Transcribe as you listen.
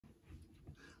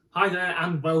Hi there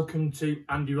and welcome to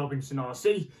Andy Robinson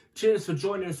RC. Cheers for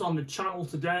joining us on the channel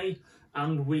today,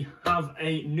 and we have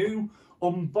a new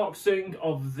unboxing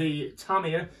of the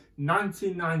Tamiya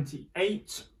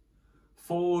 1998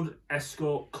 Ford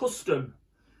Escort Custom,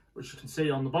 which you can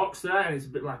see on the box there, and it's a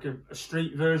bit like a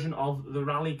street version of the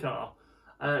rally car.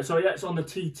 So yeah, it's on the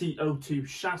TT-02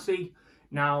 chassis.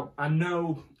 Now, I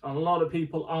know a lot of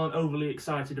people aren't overly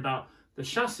excited about the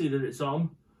chassis that it's on,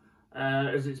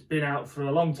 as it's been out for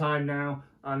a long time now,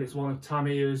 and it's one of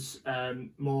Tamiya's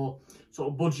more sort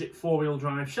of budget four-wheel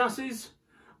drive chassis.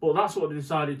 But that's what they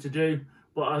decided to do.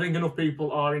 But I think enough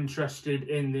people are interested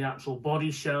in the actual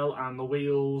body shell and the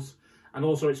wheels, and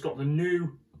also it's got the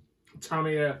new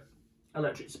Tamiya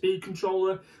electric speed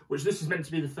controller, which this is meant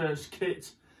to be the first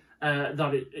kit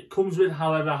that it comes with.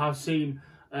 However, I have seen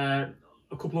a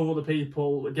couple of other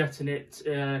people getting it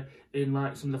in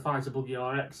like some of the fighter buggy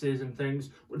RXs and things,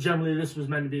 but generally this was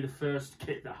meant to be the first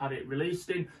kit that had it released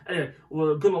in. Anyway,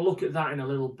 we're going to look at that in a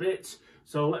little bit,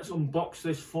 so let's unbox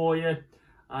this for you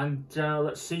and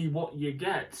let's see what you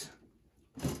get.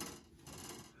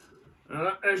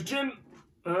 There's Jim.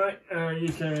 Alright, you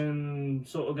can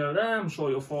sort of go there, I'm sure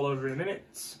you'll fall over in a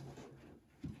minute.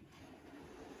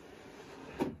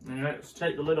 Alright, let's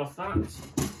take the lid off that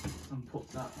and put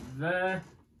that there.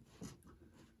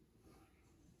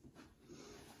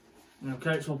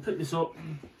 Okay, so I'll pick this up,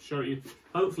 show you,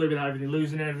 hopefully without everything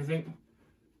losing everything.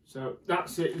 So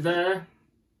that's it there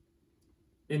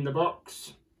in the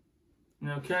box.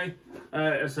 Okay,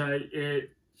 as I say,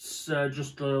 it's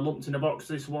just lumped in a box,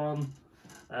 this one.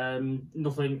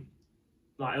 Nothing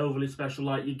like overly special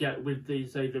like you get with the,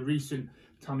 say, the recent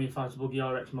Tamiya Fighter Buggy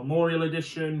RX Memorial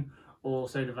Edition, or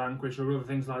say the Vanquish or other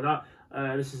things like that.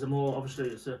 This is a more, obviously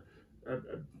it's a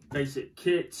basic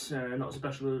kit, not a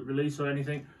special release or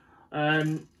anything.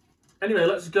 Anyway,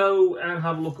 let's go and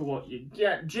have a look at what you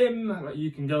get. Jim,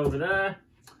 you can go over there.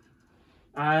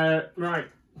 Right,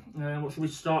 what should we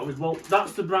start with? Well,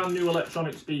 that's the brand new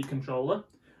electronic speed controller,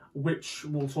 which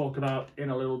we'll talk about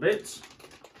in a little bit.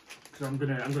 Because I'm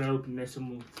gonna open this and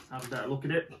we'll have a better look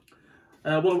at it.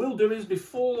 What I will do is,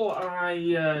 before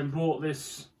I brought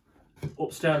this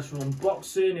upstairs for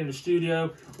unboxing in the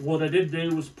studio, what I did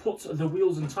do was put the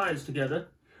wheels and tyres together,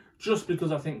 just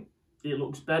because I think it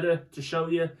looks better to show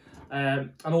you.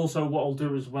 And also what I'll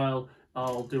do as well,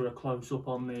 I'll do a close-up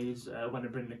on these when I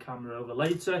bring the camera over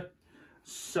later.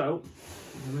 So,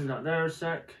 I'll move that there a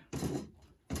sec.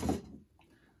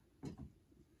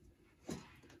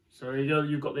 So there you go,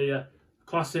 you've got the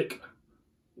classic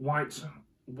white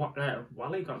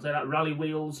Wally, can't say that, rally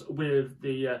wheels with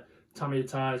the Tamiya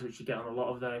tyres, which you get on a lot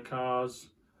of their cars.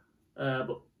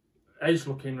 But ace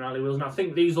looking rally wheels, and I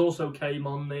think these also came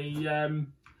on the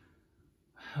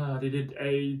they did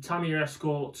a Tamiya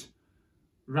Escort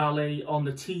rally on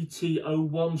the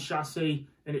TT-01 chassis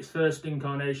in its first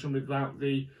incarnation, without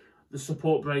the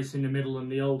support brace in the middle and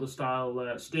the older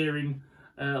style steering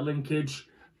linkage.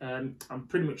 I'm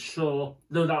pretty much sure,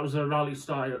 though that was a rally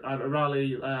style, a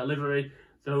rally livery,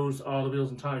 those are the wheels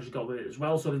and tyres you got with it as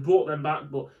well. So they brought them back,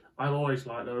 but I've always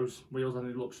liked those wheels and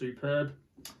they look superb.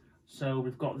 So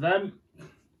we've got them.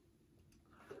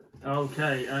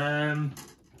 Okay,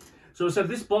 so I said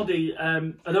this body,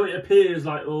 although it appears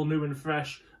like all new and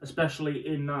fresh, especially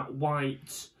in that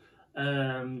white,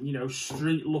 you know,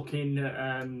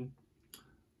 street-looking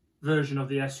version of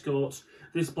the Escort,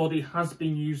 this body has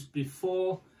been used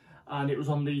before, and it was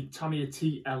on the Tamiya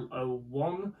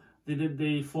TL01. They did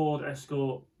the Ford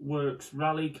Escort Works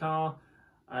rally car.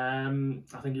 I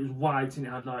think it was white and it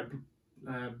had like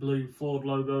blue Ford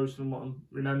logos from what I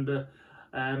remember.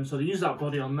 So they used that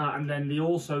body on that, and then they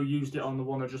also used it on the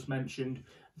one I just mentioned,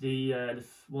 the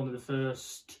one of the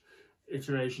first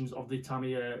iterations of the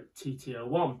Tamiya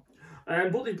TT-01.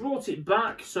 But they brought it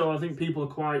back, so I think people are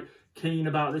quite keen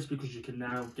about this, because you can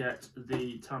now get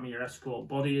the Tamiya Escort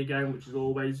body again, which is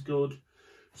always good.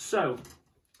 So,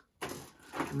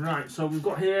 right, so we've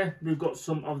got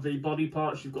some of the body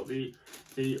parts. You've got the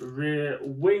rear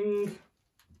wing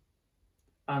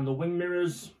and the wing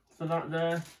mirrors for that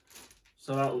there.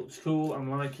 So that looks cool,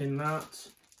 I'm liking that.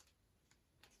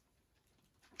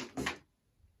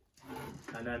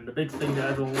 And then the big thing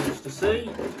that everyone wants to see,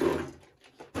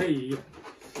 hey,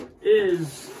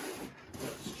 is,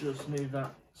 let's just move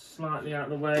that slightly out of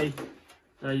the way.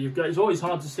 There you've got, it's always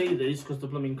hard to see these because they're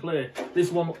blooming clear.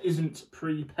 This one isn't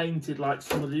pre-painted like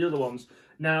some of the other ones.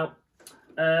 Now,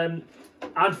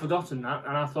 I'd forgotten that,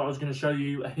 and I thought I was going to show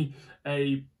you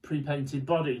a pre-painted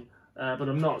body. But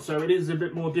I'm not, so it is a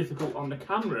bit more difficult on the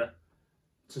camera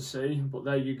to see, but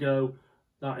there you go.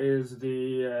 That is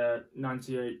the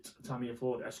 98 Tamiya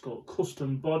Ford Escort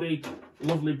Custom body.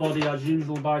 Lovely body as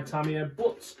usual by Tamiya,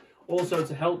 but also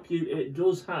to help you, it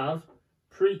does have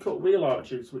pre-cut wheel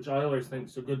arches, which I always think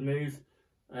is a good move.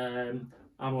 I'm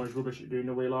always rubbish at doing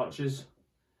the wheel arches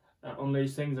on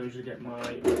these things. I usually get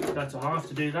my better half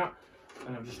to do that,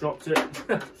 and I've just dropped it.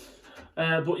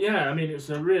 But yeah, I mean, it's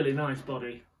a really nice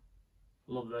body.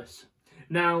 Love this.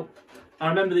 Now, I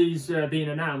remember these being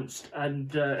announced,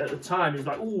 and at the time it was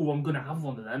like, oh, I'm going to have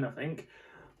one of them, I think.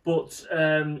 But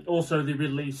also they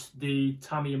released the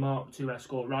Tamiya Mark II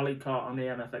Escort Rally Car on the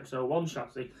MFX01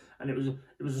 chassis, and it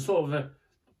was a sort of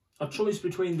a choice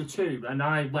between the two, and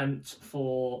I went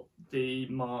for the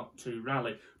Mark II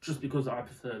Rally just because I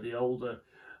prefer the older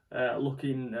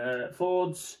looking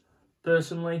Fords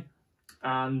personally,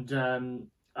 and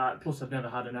plus I've never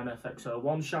had an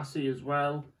MFX01 chassis as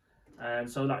well. And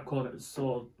so that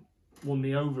sort of won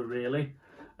me over, really.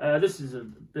 This is a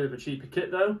bit of a cheaper kit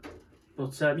though,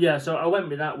 but yeah, so I went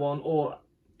with that one. Or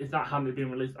if that hadn't been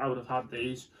released, I would have had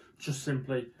these just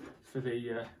simply for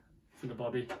the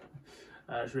body.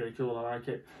 It's really cool. I like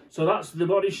it. So that's the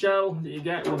body shell that you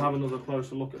get. We'll have another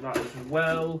closer look at that as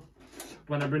well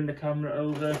when I bring the camera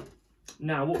over.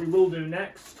 Now, what we will do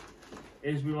next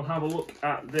is we will have a look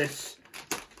at this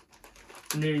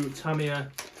new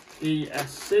Tamiya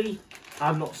ESC.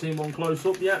 I've not seen one close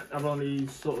up yet. I've only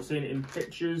sort of seen it in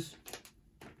pictures.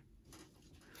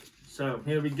 So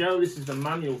here we go. This is the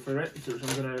manual for it, which I'm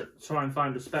going to try and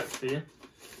find the specs for you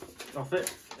off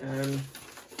it.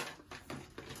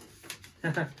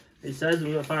 It says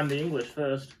we're going to find the English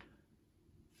first.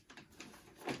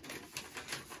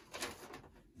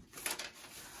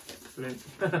 Brilliant.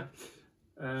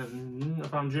 I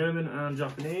found German and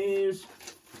Japanese.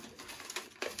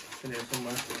 It's in here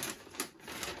somewhere.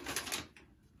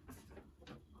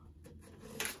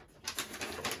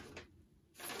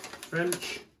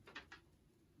 French.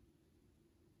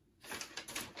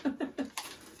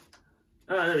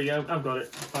 Ah, there we go. I've got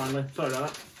it finally. Sorry about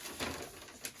that.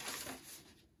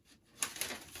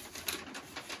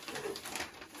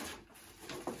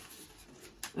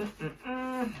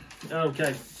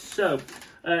 Okay, so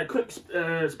quick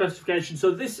specification.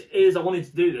 So this is, I wanted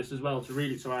to do this as well to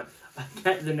read it so I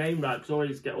get the name right, because I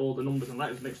always get all the numbers and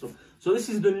letters mixed up. So this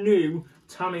is the new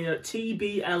Tamiya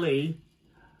TBLE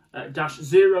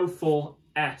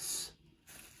 -04S.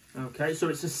 Okay, so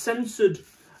it's a censored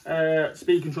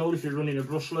speed control if you're running a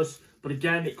brushless, but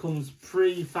again it comes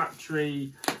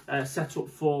pre-factory set up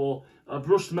for a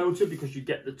brushed motor because you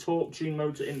get the torque tune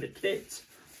motor in the kit.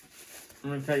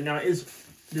 Okay, now it is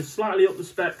just slightly up the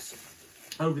specs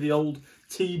over the old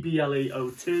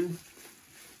TBLE-02.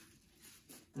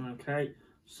 Okay,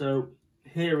 so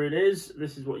here it is.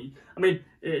 This is what I mean,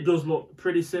 it does look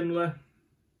pretty similar,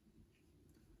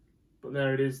 but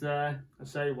there it is there. I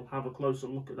say we'll have a closer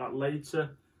look at that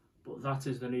later, but that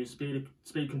is the new speed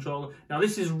controller. Now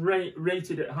this is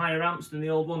rated at higher amps than the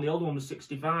old one. The old one was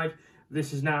 65.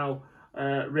 This is now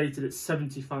rated at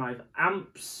 75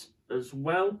 amps as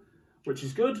well, which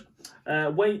is good.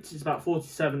 Weight is about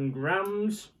 47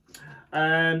 grams.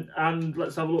 And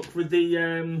let's have a look with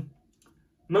the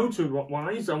motor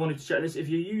wise. I wanted to check this. If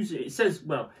you use it, it says,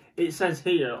 well, it says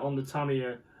here on the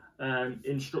Tamiya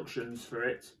instructions for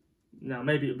it. Now,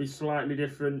 maybe it'll be slightly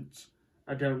different,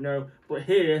 I don't know. But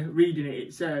here, reading it,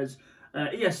 it says,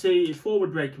 ESC is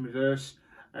forward brake and reverse,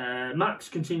 max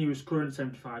continuous current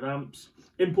 75 amps,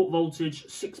 input voltage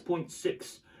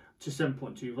 6.6 to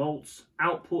 7.2 volts,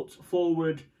 output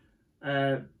forward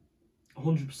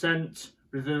 100%,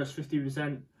 reverse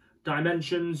 50%,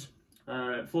 dimensions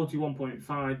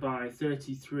 41.5 by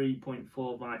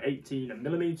 33.4 by 18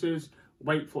 millimeters,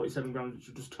 weight 47 grams, which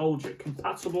I just told you.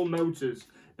 Compatible motors.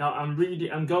 Now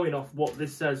I'm going off what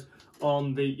this says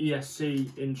on the ESC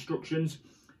instructions,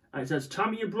 and it says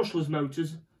Tamiya brushless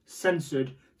motors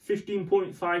censored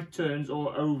 15.5 turns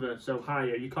or over, so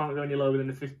higher. You can't go any lower than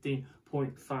the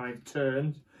 15.5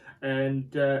 turns.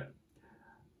 And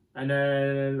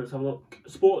then let's have a look.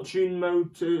 Sport tune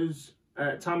motors,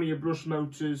 Tamiya brush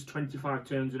motors, 25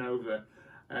 turns and over.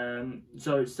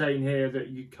 So it's saying here that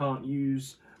you can't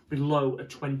use below a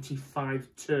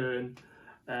 25 turn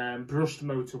brushed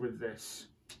motor with this.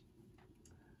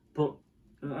 But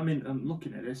I mean, I'm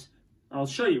looking at this. I'll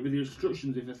show you with the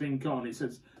instructions if I think on. It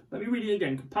says, let me read it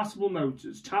again. Compatible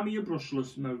motors, Tamiya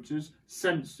brushless motors,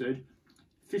 censored,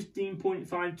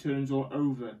 15.5 turns or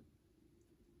over.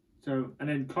 So, and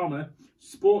then comma,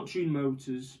 sport tune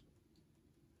motors,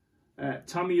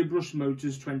 Tamiya brush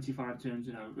motors, 25 turns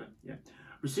and over. Yeah.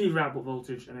 Receiver output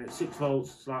voltage, and then it's 6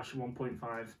 volts /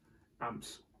 1.5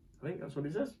 amps. I think that's what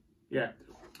it says. Yeah.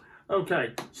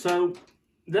 Okay, so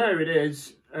there it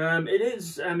is. It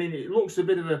is, I mean, it looks a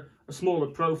bit of a smaller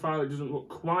profile. It doesn't look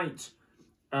quite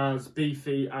as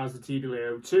beefy as the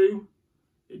TT-02.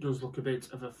 It does look a bit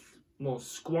of a more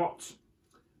squat.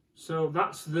 So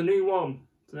that's the new one.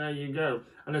 There you go.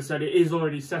 And I said it is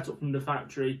already set up from the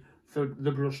factory for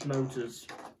the brushed motors.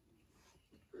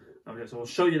 Okay, so I'll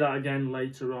show you that again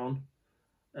later on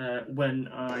when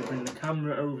I bring the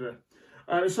camera over.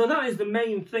 So that is the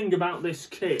main thing about this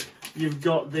kit. You've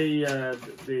got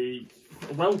the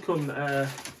welcome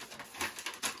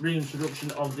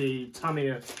reintroduction of the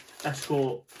Tamiya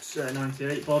Escort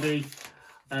 98 body,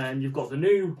 and you've got the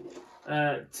new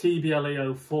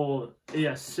TBLEO4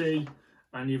 ESC,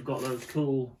 and you've got those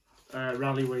cool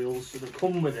rally wheels that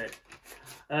come with it.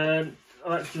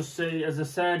 Let's just see, as I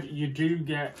said, you do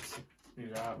get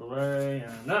these out of the way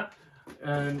and that.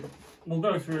 We'll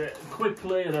go through it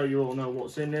quickly, although you all know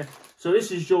what's in there. So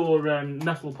this is your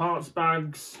metal parts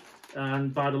bags,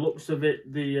 and by the looks of it,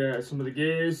 some of the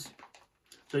gears.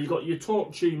 So you've got your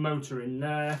torque tube motor in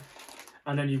there,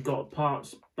 and then you've got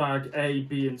parts bag A,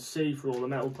 B and C for all the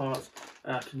metal parts.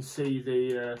 I can see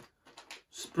the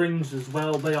springs as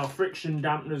well. They are friction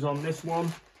dampeners on this one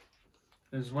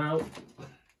as well.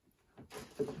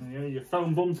 Your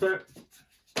foam bumper.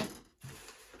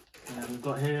 And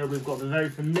we've got the very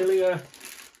familiar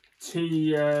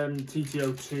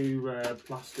TT-02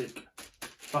 plastic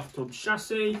bathtub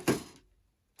chassis.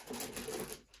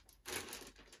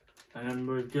 And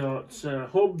we've got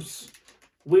hubs,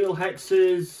 wheel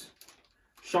hexes,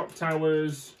 shock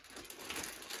towers,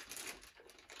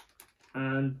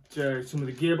 and some of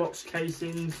the gearbox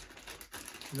casings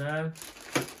there.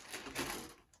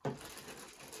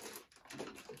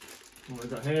 What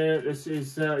we've got here, this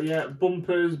is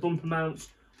bumpers, bumper mounts,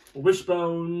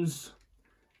 wishbones,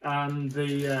 and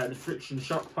the friction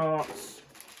shock parts.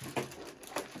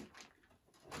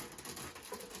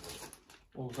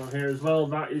 Also here as well,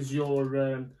 that is your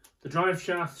the drive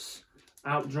shafts,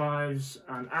 out drives,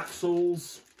 and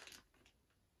axles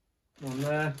on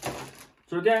there.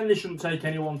 So again, this shouldn't take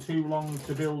anyone too long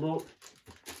to build up.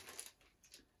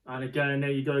 And again,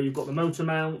 there you go, you've got the motor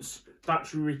mounts,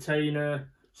 battery retainer,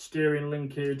 steering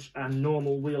linkage, and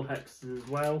normal wheel hexes as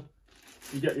well.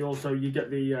 You get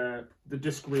the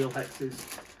disc wheel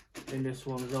hexes in this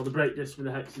one as well, the brake disc with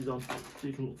the hexes on, so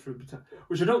you can look through,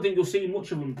 which I don't think you'll see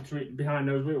much of them behind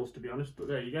those wheels, to be honest, but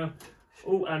there you go.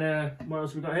 Oh, and what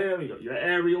else we got here? We got your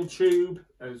aerial tube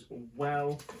as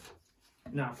well.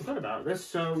 Now, I forgot about this.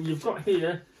 So you've got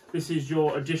here, this is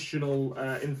your additional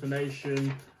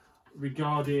information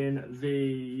regarding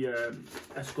the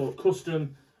Escort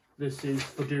Custom. This is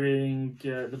for doing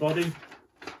the body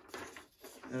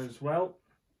as well.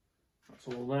 That's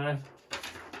all there.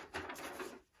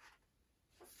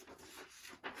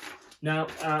 Now,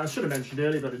 I should have mentioned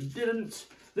earlier, but I didn't.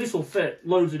 This will fit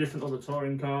loads of different other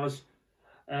touring cars,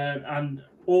 and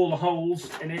all the holes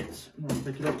in it,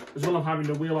 pick it up, as well as having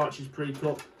the wheel arches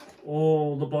pre-cut,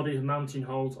 all the body mounting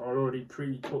holes are already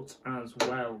pre-cut as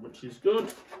well, which is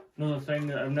good. Another thing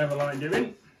that I've never liked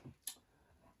doing.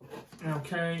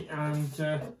 Okay, and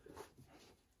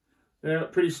they're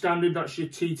pretty standard. That's your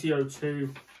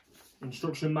TT-02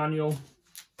 instruction manual.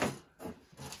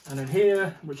 And then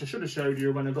here, which I should have showed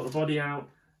you when I got the body out,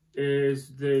 is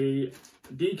the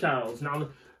decals. Now,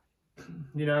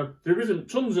 you know, there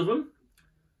isn't tons of them,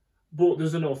 but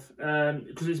there's enough,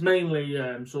 because it's mainly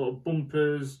sort of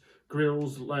bumpers,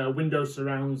 grills, window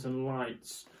surrounds and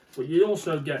lights. But you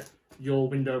also get your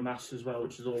window masks as well,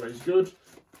 which is always good.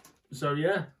 So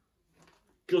yeah,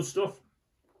 good stuff.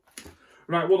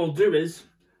 Right, what I'll do is,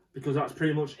 because that's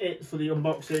pretty much it for the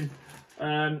unboxing,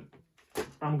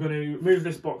 I'm going to move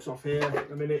this box off here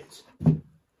in a minute,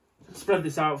 spread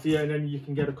this out for you, and then you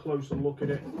can get a closer look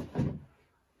at it.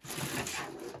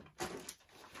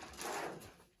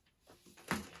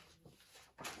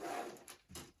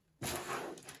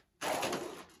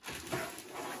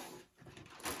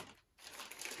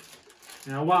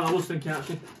 Now, while I was thinking,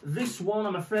 actually, this one,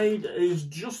 I'm afraid, is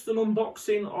just an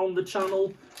unboxing on the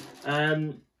channel.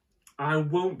 I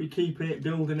won't be keeping it,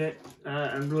 building it,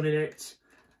 and running it,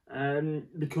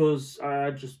 because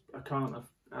I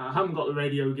haven't got the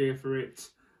radio gear for it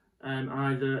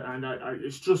either, and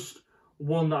it's just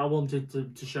one that I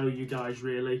wanted to show you guys,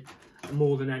 really,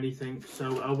 more than anything.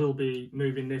 So I will be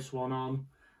moving this one on.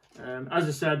 As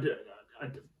I said,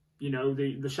 you know,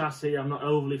 the chassis, I'm not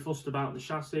overly fussed about the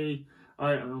chassis.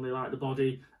 I only like the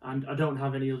body, and I don't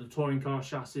have any other touring car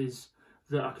chassis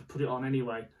that I could put it on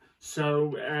anyway.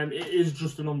 So it is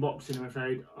just an unboxing, I'm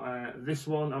afraid. This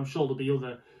one, I'm sure there'll be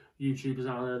other YouTubers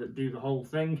out there that do the whole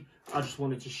thing. I just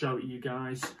wanted to show it to you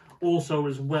guys. Also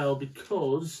as well,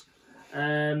 because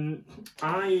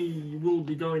I will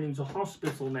be going into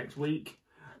hospital next week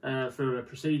for a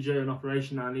procedure, an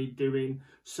operation I need doing.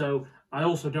 So I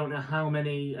also don't know how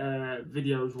many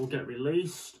videos will get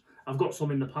released. I've got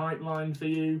some in the pipeline for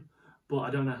you, but I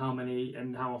don't know how many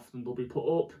and how often they'll be put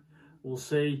up. We'll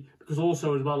see. Because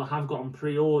also as well, I have got on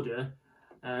pre-order.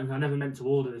 I never meant to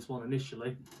order this one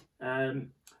initially.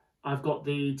 I've got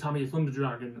the Tamiya Thunder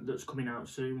Dragon that's coming out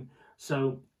soon.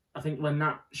 So I think when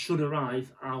that should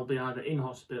arrive, I'll be either in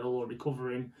hospital or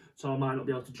recovering. So I might not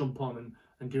be able to jump on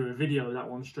and do a video of that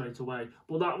one straight away.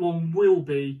 But that one will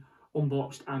be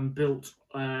unboxed and built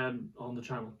on the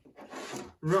channel.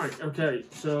 Right, okay,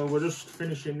 so we're just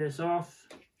finishing this off.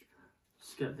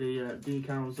 Let's get the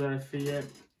decals there for you.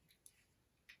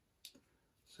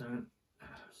 So,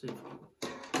 see if I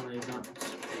can lay that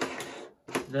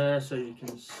there so you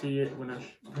can see it when I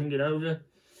bring it over.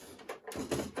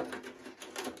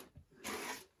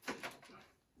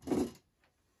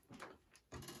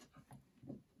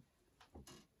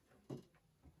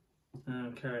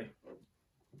 Okay.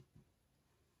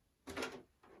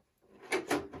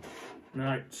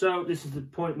 Right, so this is the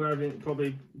point where everything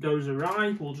probably goes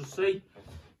awry, we'll just see.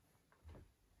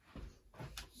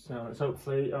 So it's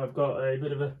hopefully I've got a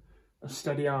bit of a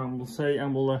steady arm, we'll see,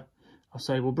 and we'll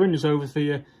bring this over for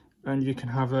you and you can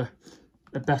have a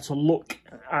better look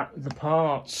at the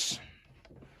parts.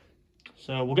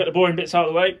 So we'll get the boring bits out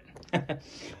of the way.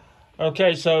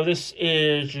 Okay, so this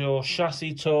is your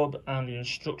chassis tub and the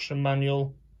instruction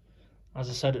manual. As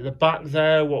I said at the back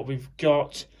there, what we've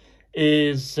got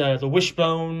is the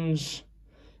wishbones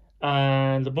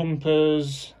and the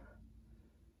bumpers.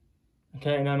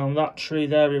 Okay, and then on that tree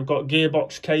there, we've got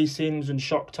gearbox casings and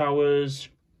shock towers,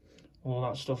 all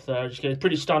that stuff there. Just get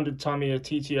pretty standard Tamiya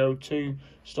TT-02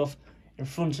 stuff. In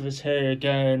front of us here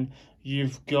again,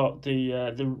 you've got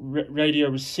the radio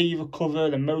receiver cover,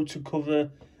 the motor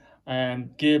cover,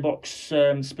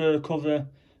 gearbox spur cover,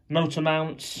 motor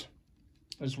mounts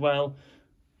as well.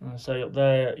 And so up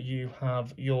there you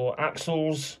have your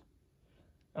axles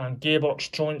and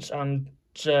gearbox joints and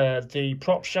the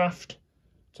prop shaft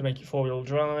to make it four-wheel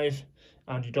drive,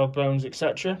 and your dog bones,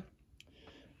 etc.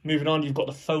 Moving on, you've got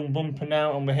the foam bumper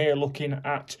now, and we're here looking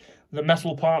at the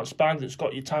metal parts bag that's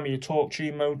got your Tamiya torque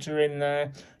tube motor in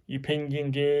there, your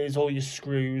pinion gears, all your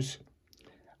screws,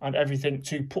 and everything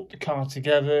to put the car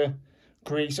together.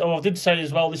 Grease. Oh, I did say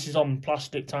as well, this is on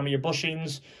plastic Tamiya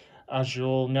bushings. As you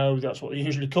all know, that's what they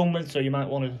usually come with, so you might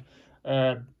want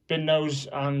to bin those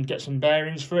and get some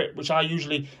bearings for it, which I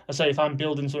say if I'm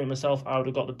building something myself, I would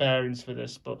have got the bearings for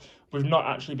this, but with not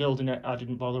actually building it, I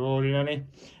didn't bother ordering any.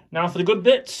 Now for the good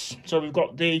bits. So we've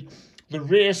got the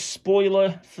rear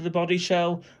spoiler for the body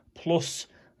shell, plus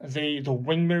the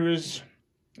wing mirrors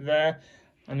there,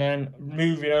 and then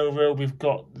moving over, we've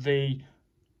got the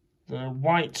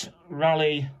white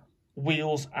rally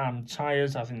wheels and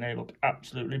tyres. I think they look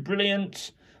absolutely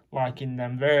brilliant, liking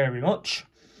them very much.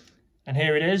 And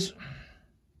here it is.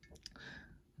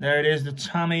 There it is, the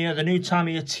Tamiya, the new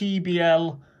Tamiya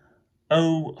TBL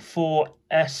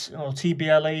 04S or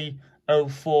TBLE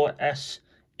 04S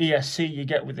ESC you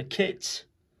get with the kit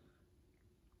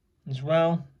as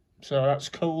well. So that's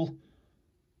cool.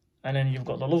 And then you've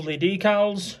got the lovely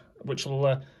decals, which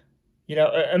will, you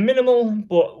know, a minimal,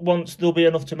 but once there'll be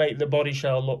enough to make the body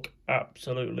shell look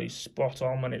absolutely spot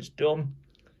on when it's done.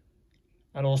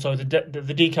 And also the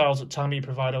decals that Tamiya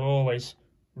provide are always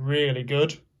really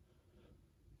good.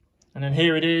 And then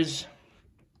here it is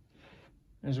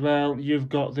as well. You've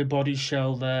got the body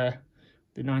shell there,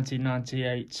 the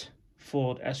 1998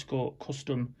 Ford Escort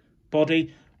Custom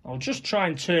body. I'll just try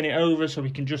and turn it over so you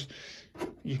can just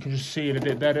see it a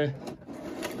bit better.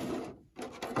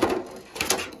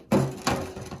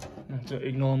 Don't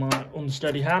ignore my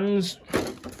unsteady hands.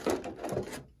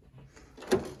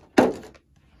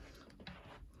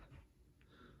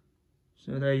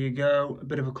 So there you go, a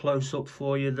bit of a close-up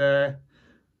for you there.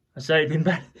 I say it'd been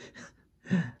better.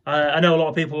 I know a lot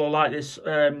of people will like this,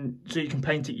 so you can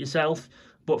paint it yourself.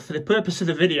 But for the purpose of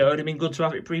the video, it'd have been good to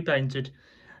have it pre-painted.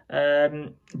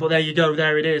 But there you go,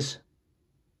 there it is.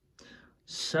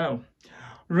 So,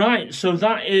 right, so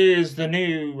that is the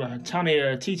new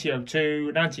Tamiya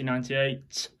TT-02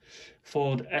 1998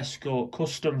 Ford Escort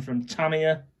Custom from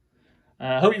Tamiya.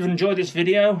 I hope you've enjoyed this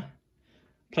video.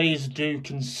 Please do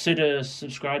consider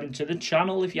subscribing to the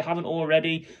channel if you haven't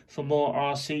already for more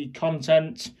RC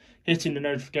content, hitting the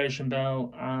notification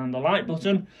bell and the like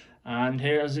button. And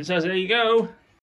here, as it says, there you go.